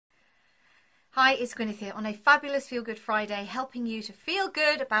Hi, it's Gwyneth here on a fabulous Feel Good Friday, helping you to feel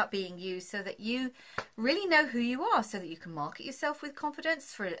good about being you so that you really know who you are, so that you can market yourself with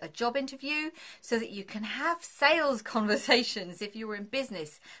confidence for a job interview, so that you can have sales conversations if you were in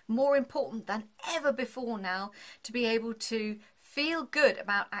business. More important than ever before now to be able to feel good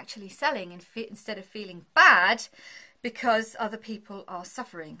about actually selling instead of feeling bad because other people are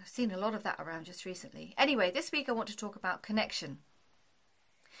suffering. I've seen a lot of that around just recently. Anyway, this week I want to talk about connection.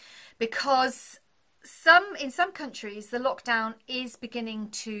 Because in some countries the lockdown is beginning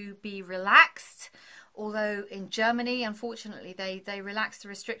to be relaxed, although in Germany, unfortunately, they relaxed the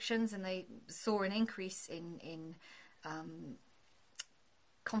restrictions and they saw an increase in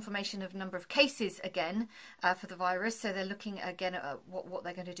confirmation of number of cases again for the virus. So they're looking again at what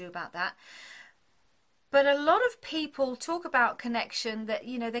they're going to do about that. But a lot of people talk about connection, that,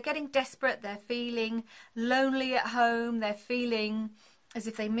 you know, they're getting desperate, they're feeling lonely at home, they're feeling as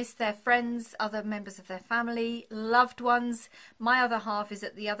if they miss their friends, other members of their family, loved ones. My other half is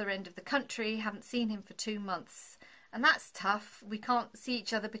at the other end of the country, haven't seen him for 2 months. And that's tough. We can't see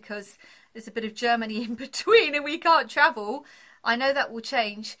each other because there's a bit of Germany in between and we can't travel. I know that will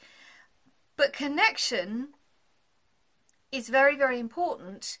change. But connection is very, very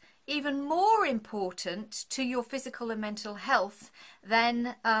important, even more important to your physical and mental health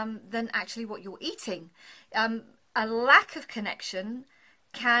than actually what you're eating. A lack of connection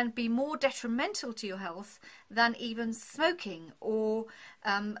can be more detrimental to your health than even smoking or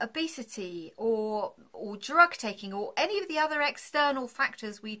obesity or drug taking or any of the other external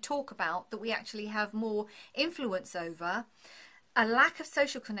factors we talk about that we actually have more influence over. A lack of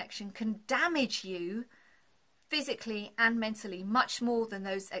social connection can damage you physically and mentally much more than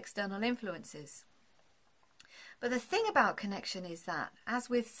those external influences. But the thing about connection is that, as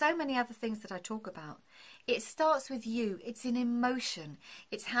with so many other things that I talk about, it starts with you. It's an emotion.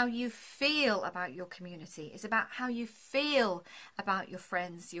 It's how you feel about your community. It's about how you feel about your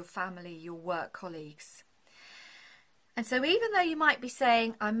friends, your family, your work colleagues. And so even though you might be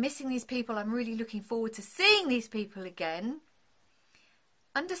saying, I'm missing these people, I'm really looking forward to seeing these people again,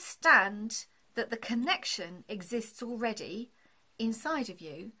 understand that the connection exists already inside of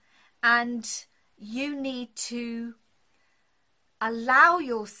you, and you need to allow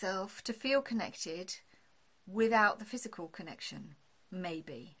yourself to feel connected without the physical connection,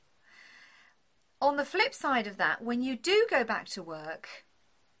 maybe. On the flip side of that, when you do go back to work,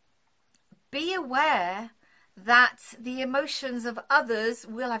 be aware that the emotions of others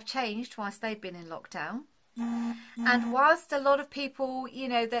will have changed whilst they've been in lockdown. And whilst a lot of people, you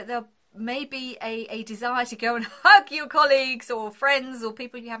know, that there may be a desire to go and hug your colleagues or friends or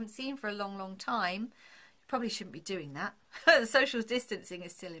people you haven't seen for a long, long time, you probably shouldn't be doing that. The social distancing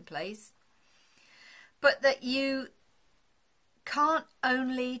is still in place. But that you can't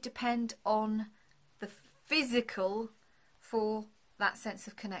only depend on the physical for that sense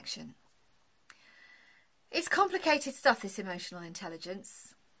of connection. It's complicated stuff, this emotional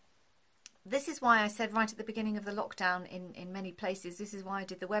intelligence. This is why I said right at the beginning of the lockdown in many places, this is why I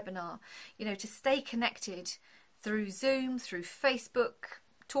did the webinar, you know, to stay connected through Zoom, through Facebook,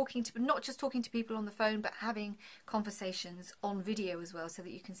 not just talking to people on the phone, but having conversations on video as well so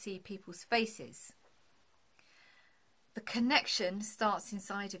that you can see people's faces. The connection starts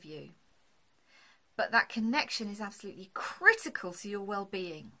inside of you, but that connection is absolutely critical to your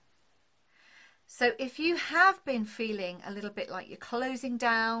well-being. So if you have been feeling a little bit like you're closing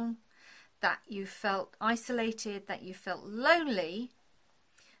down, that you felt isolated, that you felt lonely,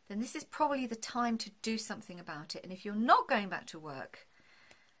 then this is probably the time to do something about it. And if you're not going back to work,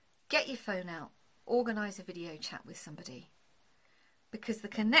 get your phone out, organise a video chat with somebody. Because the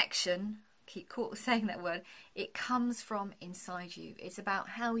connection, keep saying that word, it comes from inside you. It's about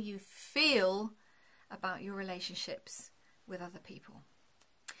how you feel about your relationships with other people.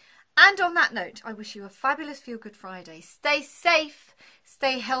 And on that note, I wish you a fabulous Feel Good Friday. Stay safe,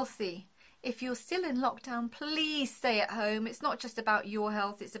 stay healthy. If you're still in lockdown, please stay at home. It's not just about your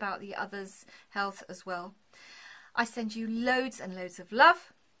health, it's about the others' health as well. I send you loads and loads of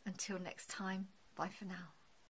love. Until next time, bye for now.